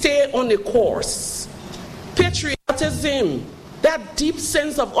she stayed on the course. Patriotism, that deep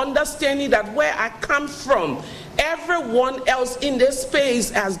sense of understanding that where I come from, everyone else in this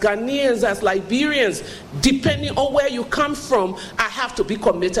space, as Ghanaians, as Liberians, depending on where you come from, I have to be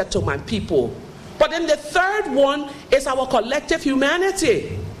committed to my people. But then the third one is our collective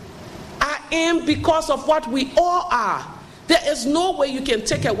humanity. I am because of what we all are. There is no way you can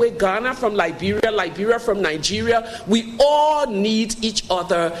take away Ghana from Liberia, Liberia from Nigeria. We all need each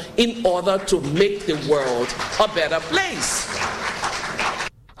other in order to make the world a better place.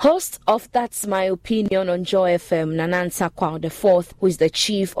 Host of That's My Opinion on Joy FM, Manteaw IV, who is the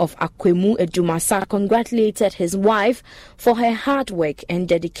chief of Akwemu Edumasa, congratulated his wife for her hard work and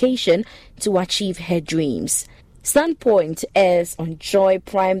dedication to achieve her dreams. Standpoint airs on Joy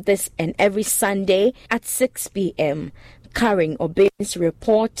Prime this and every Sunday at 6 p.m. Karen Obey's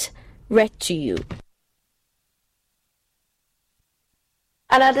report read to you.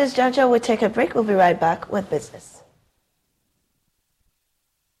 And at this juncture, we'll take a break. We'll be right back with business.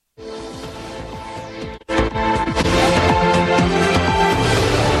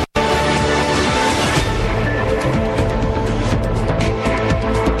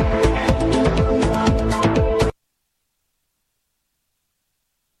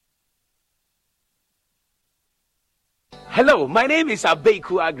 Hello, my name is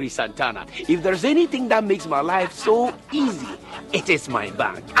Abeku Agri Santana. If there's anything that makes my life so easy, it is my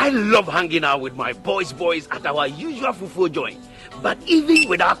bank. I love hanging out with my boys at our usual fufu joint. But even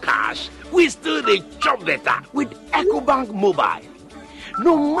without cash, we still dey chop better with EcoBank Mobile.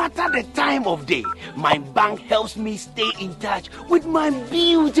 No matter the time of day, my bank helps me stay in touch with my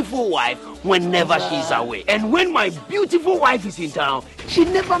beautiful wife whenever she's away. And when my beautiful wife is in town, she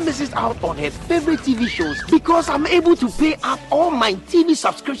never misses out on her favorite TV shows because I'm able to pay up all my TV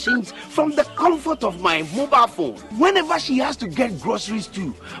subscriptions from the comfort of my mobile phone. Whenever she has to get groceries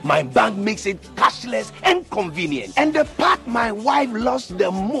too, my bank makes it cashless and convenient. And the part my wife loves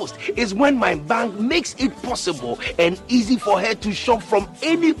the most is when my bank makes it possible and easy for her to shop from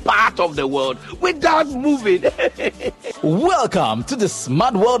any part of the world without moving. Welcome to the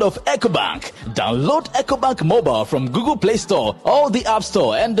smart world of EcoBank. Download EcoBank Mobile from Google Play Store or the App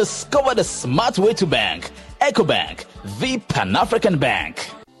Store and discover the smart way to bank. EcoBank, the Pan-African Bank.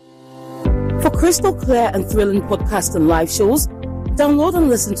 For crystal clear and thrilling podcasts and live shows, download and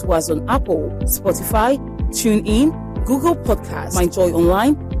listen to us on Apple, Spotify, TuneIn, Google Podcasts, MyJoy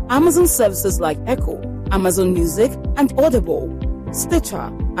Online, Amazon services like Echo, Amazon Music, and Audible, Stitcher,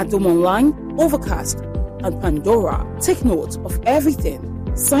 Adom Online, Overcast, and Pandora. Take note of everything.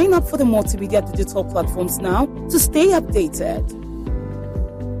 Sign up for the multimedia digital platforms now to stay updated.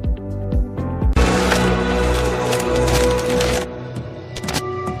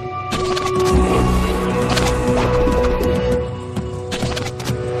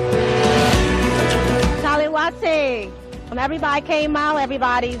 When everybody came out,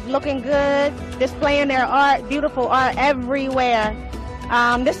 everybody's looking good, displaying their art, beautiful art everywhere.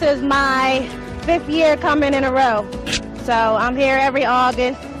 This is my 5th year coming in a row. So I'm here every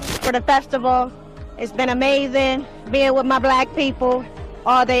August for the festival. It's been amazing being with my black people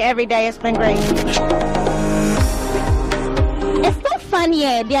all day, every day. It's been great. It's so fun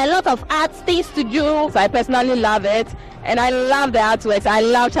here. There are a lot of art things to do. So I personally love it. And I love the artworks. I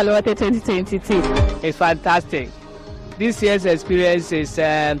love Charlotte 2022. It's fantastic. This year's experience is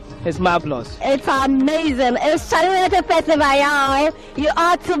marvelous. It's amazing. It's Charlotte Festival, y'all. You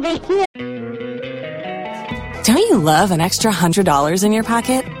ought to be here. Don't you love an extra $100 in your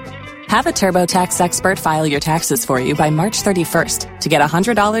pocket? Have a TurboTax expert file your taxes for you by March 31st to get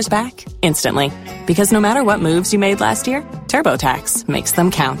 $100 back instantly. Because no matter what moves you made last year, TurboTax makes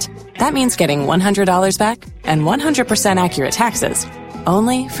them count. That means getting $100 back and 100% accurate taxes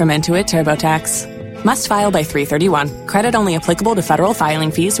only from Intuit TurboTax. Must file by 3/31. Credit only applicable to federal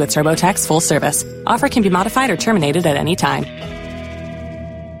filing fees with TurboTax full service. Offer can be modified or terminated at any time.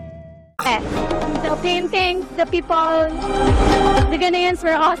 The paintings, the people, the Ghanaians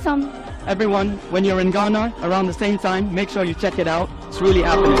were awesome. Everyone, when you're in Ghana around the same time, make sure you check it out. It's really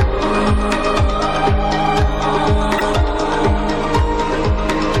happening.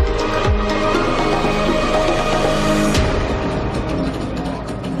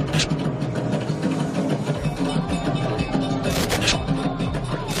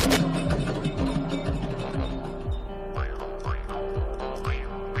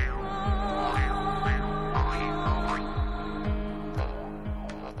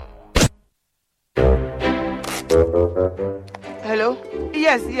 Hello?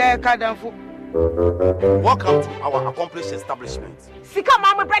 Yes, yeah, Kadamfu. Welcome to our accomplished establishment. Sika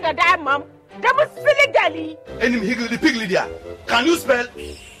mama brother die mom. That was silly deli. Enemy higgledy piggly there. Can you spell?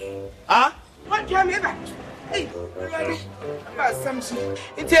 Huh? What can you ever? Hey,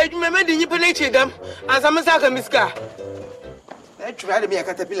 it's a woman in you them as I'm a saka miska. I tried to be a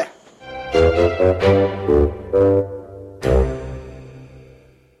caterpillar.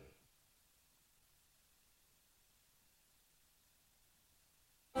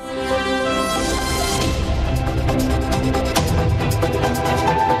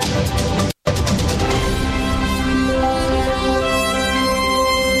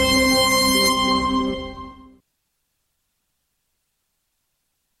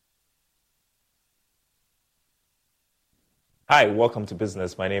 Hi, welcome to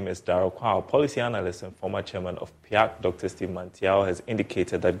Business. My name is Darryl Kwao. Policy analyst and former chairman of PIAC, Dr. Steve Manteaw, has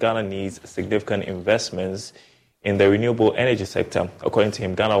indicated that Ghana needs significant investments in the renewable energy sector. According to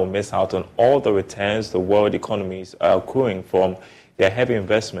him, Ghana will miss out on all the returns the world economies are accruing from their heavy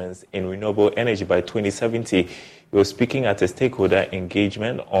investments in renewable energy by 2070. He was speaking at a stakeholder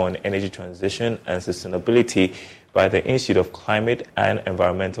engagement on energy transition and sustainability by the Institute of Climate and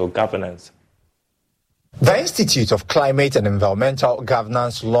Environmental Governance. The Institute of Climate and Environmental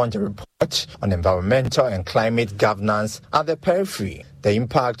Governance launched a report on environmental and climate governance at the periphery, the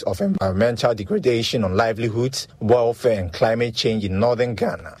impact of environmental degradation on livelihoods, welfare and climate change in northern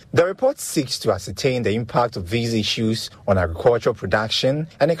Ghana. The report seeks to ascertain the impact of these issues on agricultural production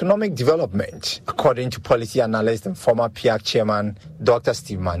and economic development. According to policy analyst and former PIAC chairman Dr.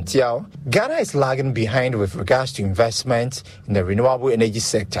 Steve Manteaw, Ghana is lagging behind with regards to investment in the renewable energy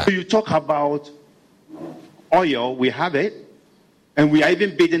sector. You talk about oil, we have it, and we are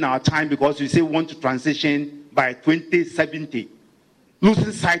even bidding our time because we say we want to transition by 2070,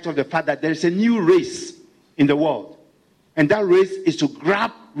 losing sight of the fact that there is a new race in the world, and that race is to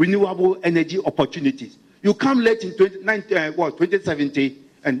grab renewable energy opportunities. You come late in 2070,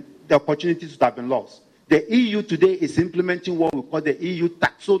 and the opportunities would have been lost. The EU today is implementing what we call the EU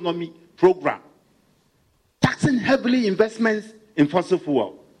taxonomy program, taxing heavily investments in fossil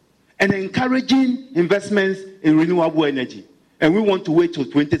fuel and encouraging investments in renewable energy. And we want to wait till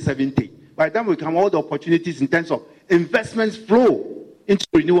 2070. By the time we come, all the opportunities in terms of investments flow into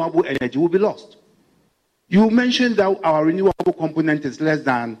renewable energy will be lost. You mentioned that our renewable component is less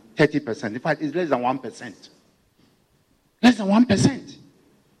than 30%. In fact, it's less than 1%. Less than 1%.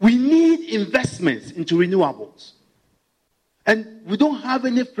 We need investments into renewables. And we don't have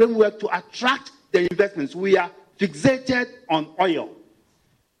any framework to attract the investments. We are fixated on oil.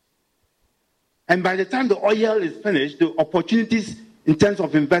 And by the time the oil is finished, the opportunities in terms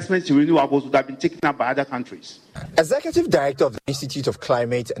of investments in renewables would have been taken up by other countries. Executive Director of the Institute of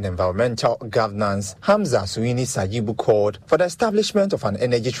Climate and Environmental Governance, Hamza Suini Sajibu, called for the establishment of an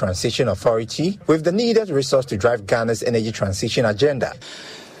energy transition authority with the needed resource to drive Ghana's energy transition agenda.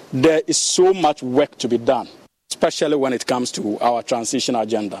 There is so much work to be done, especially when it comes to our transition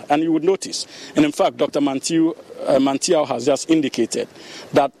agenda. And you would notice, and in fact, Dr. Manteaw has just indicated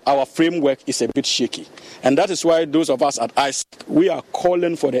that our framework is a bit shaky. And that is why those of us at ISAC, we are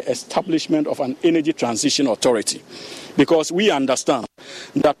calling for the establishment of an energy transition authority. Because we understand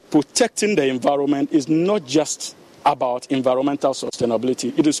that protecting the environment is not just about environmental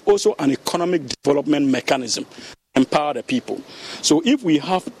sustainability. It is also an economic development mechanism to empower the people. So if we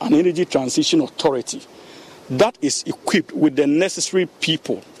have an energy transition authority that is equipped with the necessary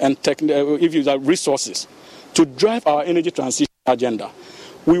people and resources to drive our energy transition agenda,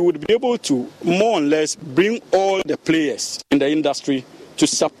 we would be able to more or less bring all the players in the industry to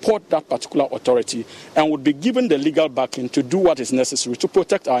support that particular authority and would be given the legal backing to do what is necessary to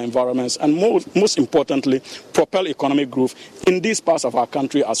protect our environments and most importantly, propel economic growth in these parts of our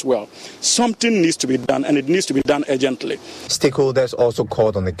country as well. Something needs to be done, and it needs to be done urgently. Stakeholders also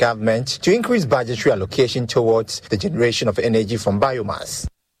called on the government to increase budgetary allocation towards the generation of energy from biomass.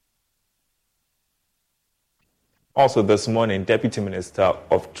 Also this morning, Deputy Minister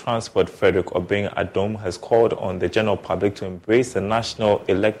of Transport Frederick Obeng-Adom has called on the general public to embrace the national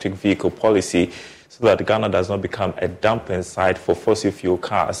electric vehicle policy so that Ghana does not become a dumping site for fossil fuel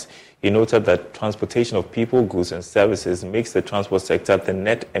cars. He noted that transportation of people, goods and services makes the transport sector the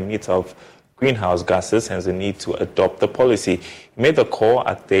net emitter of greenhouse gases, hence the need to adopt the policy. He made the call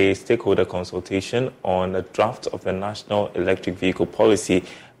at the stakeholder consultation on the draft of the national electric vehicle policy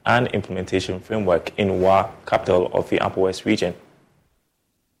and implementation framework in Wa, capital of the Upper West region.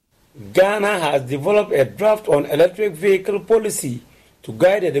 Ghana has developed a draft on electric vehicle policy to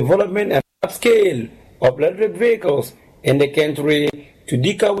guide the development and upscale of electric vehicles in the country to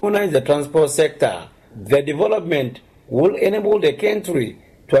decarbonize the transport sector. the development will enable the country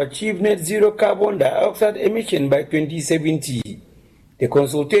to achieve net zero carbon dioxide emission by 2070. The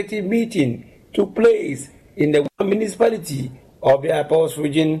consultative meeting took place in the municipality of the Upper West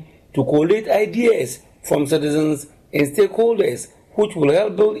region to collate ideas from citizens and stakeholders which will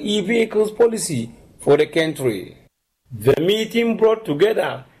help build e-vehicles policy for the country. The meeting brought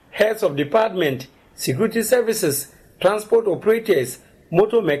together heads of department, security services, transport operators,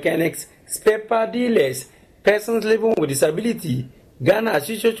 motor mechanics, spare part dealers, persons living with disability, Ghana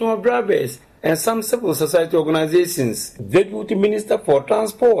Association of Drivers, and some civil society organizations. The Deputy Minister for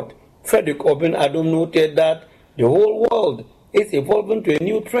Transport, Frederick Obin-Adom, noted that the whole world is evolving to a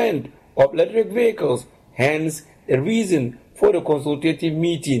new trend of electric vehicles, hence the reason for the consultative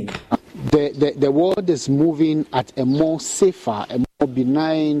meeting. The world is moving at a more safer, a more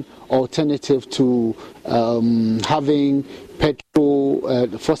benign alternative to having petrol,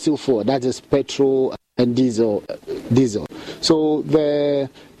 fossil fuel, that is petrol and diesel. So the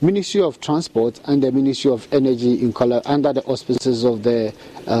Ministry of Transport and the Ministry of Energy, under the auspices of the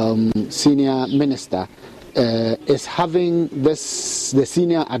senior minister, is having this, the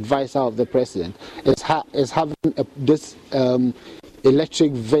senior advisor of the president is having this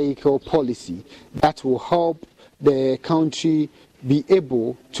electric vehicle policy that will help the country be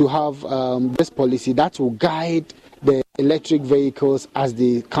able to have this policy that will guide the electric vehicles as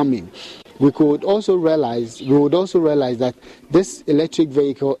they come in. We would also realize that this electric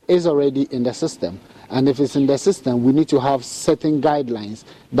vehicle is already in the system, and if it's in the system, we need to have certain guidelines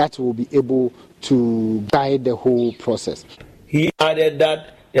that will be able to guide the whole process. He added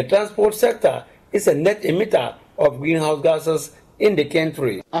that the transport sector is a net emitter of greenhouse gases in the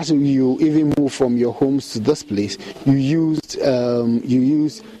country. As you even move from your homes to this place, you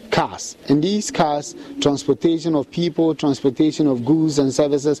use cars, and these cars, transportation of people, transportation of goods and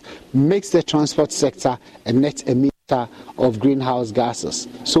services, makes the transport sector a net emitter of greenhouse gases.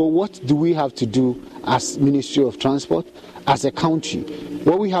 So what do we have to do as Ministry of Transport, as a country?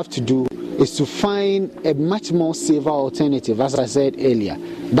 What we have to do is to find a much more safer alternative, as I said earlier,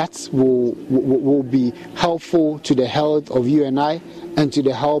 that will be helpful to the health of you and I and to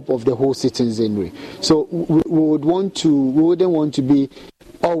the help of the whole citizenry. So we wouldn't want to be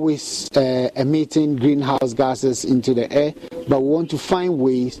always emitting greenhouse gases into the air, but we want to find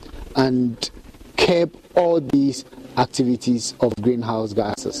ways and curb all these activities of greenhouse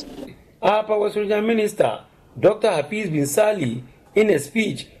gases. Our Power Regional Minister, Dr. Hafiz Bin Sali, in a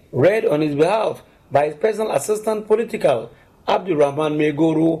speech read on his behalf by his personal assistant political, Abdurrahman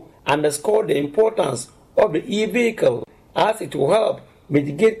Megoro, underscored the importance of the e-vehicle as it will help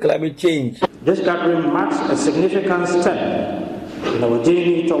mitigate climate change. This gathering marks a significant step in our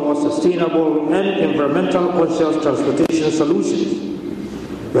journey towards sustainable and environmental conscious transportation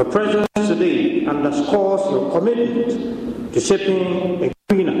solutions. Your presence today underscores your commitment to shaping a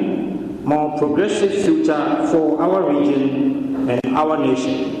greener, more progressive future for our region and our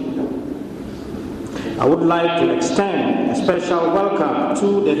nation. I would like to extend a special welcome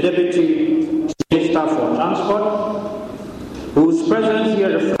to the Deputy Minister for Transport, whose presence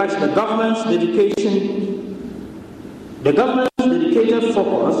here reflects the government's dedicated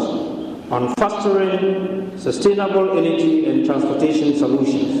focus on fostering sustainable energy and transportation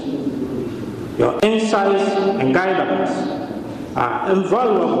solutions. Your insights and guidance are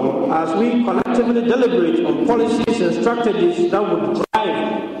invaluable as we collectively deliberate on policies and strategies that would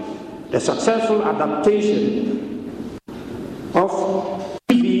drive the successful adaptation of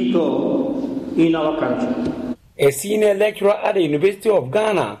e-vehicle in our country. A senior lecturer at the University of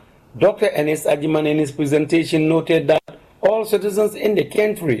Ghana, Dr. Ernest Ajiman, in his presentation noted that all citizens in the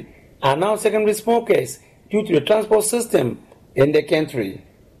country are now secondary smokers due to the transport system in the country.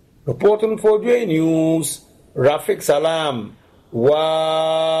 Reporting for Joy News, Rafiq Salam.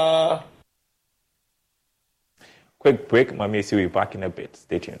 Wow. Quick break. Mami, see you back in a bit.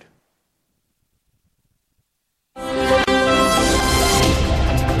 Stay tuned.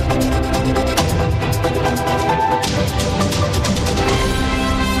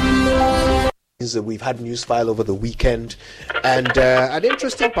 We've had news file over the weekend, and an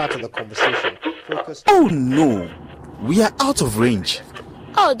interesting part of the conversation focused. Oh no, we are out of range.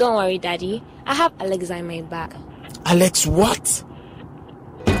 Oh, don't worry, Daddy. I have Alexa in my bag. Alex, what?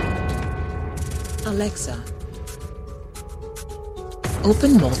 Alexa,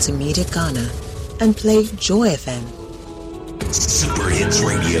 open Multimedia Ghana and play Joy FM. Super Hits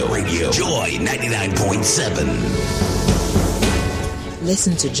Radio, Joy 99.7.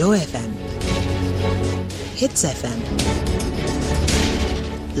 Listen to Joy FM, Hits FM,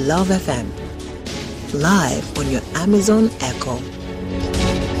 Love FM, live on your Amazon Echo.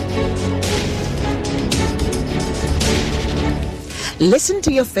 Listen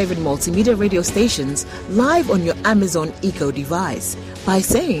to your favorite multimedia radio stations live on your Amazon Echo device by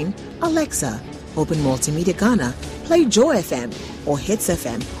saying, Alexa, open Multimedia Ghana, play Joy FM or Hits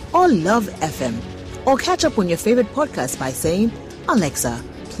FM or Love FM. Or catch up on your favorite podcast by saying, Alexa,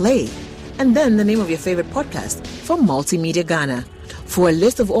 play, and then the name of your favorite podcast from Multimedia Ghana. For a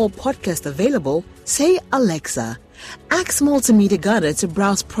list of all podcasts available, say Alexa. Ask Multimedia Ghana to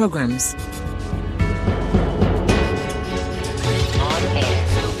browse programs.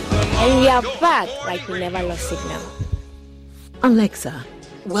 And we are back like we never lost signal. Alexa,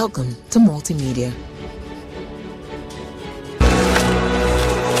 welcome to Multimedia.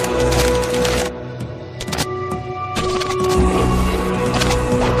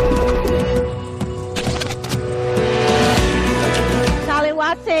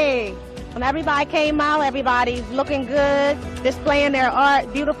 When everybody came out, everybody's looking good, displaying their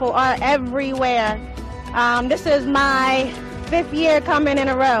art, beautiful art everywhere. This is my 5th year coming in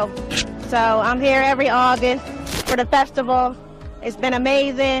a row. So I'm here every August for the festival. It's been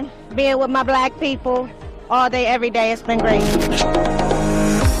amazing being with my black people all day, every day. It's been great.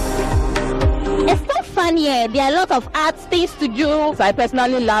 It's so fun here. There are a lot of art things to do. So I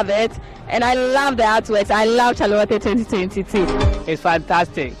personally love it. And I love the artworks. I love Charlotte 2022. It's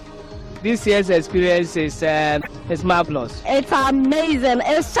fantastic. This year's experience is marvelous. It's amazing.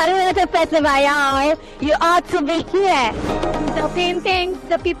 It's Charlotte Festival. You ought to be here. The paintings,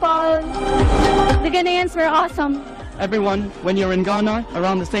 the people, the Ghanaians were awesome. Everyone, when you're in Ghana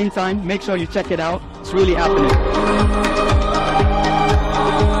around the same time, make sure you check it out. It's really happening.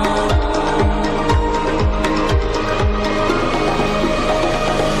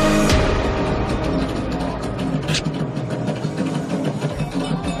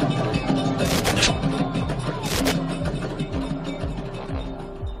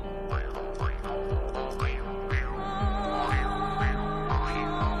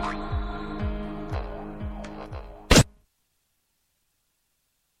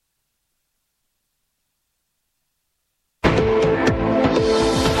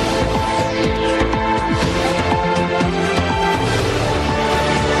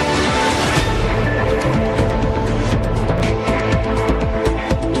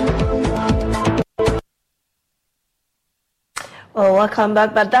 Well, welcome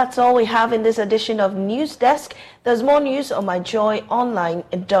back, but that's all we have in this edition of News Desk. There's more news on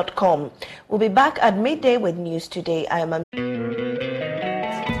myjoyonline.com. We'll be back at midday with News Today. I am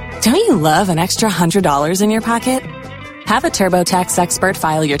Don't you love an extra $100 in your pocket? Have a TurboTax expert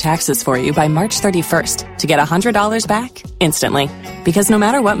file your taxes for you by March 31st to get $100 back instantly. Because no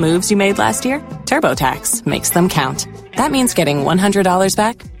matter what moves you made last year, TurboTax makes them count. That means getting $100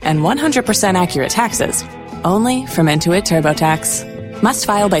 back and 100% accurate taxes. Only from Intuit TurboTax. Must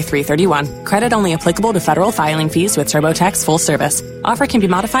file by 3/31. Credit only applicable to federal filing fees with TurboTax full service. Offer can be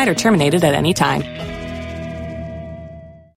modified or terminated at any time.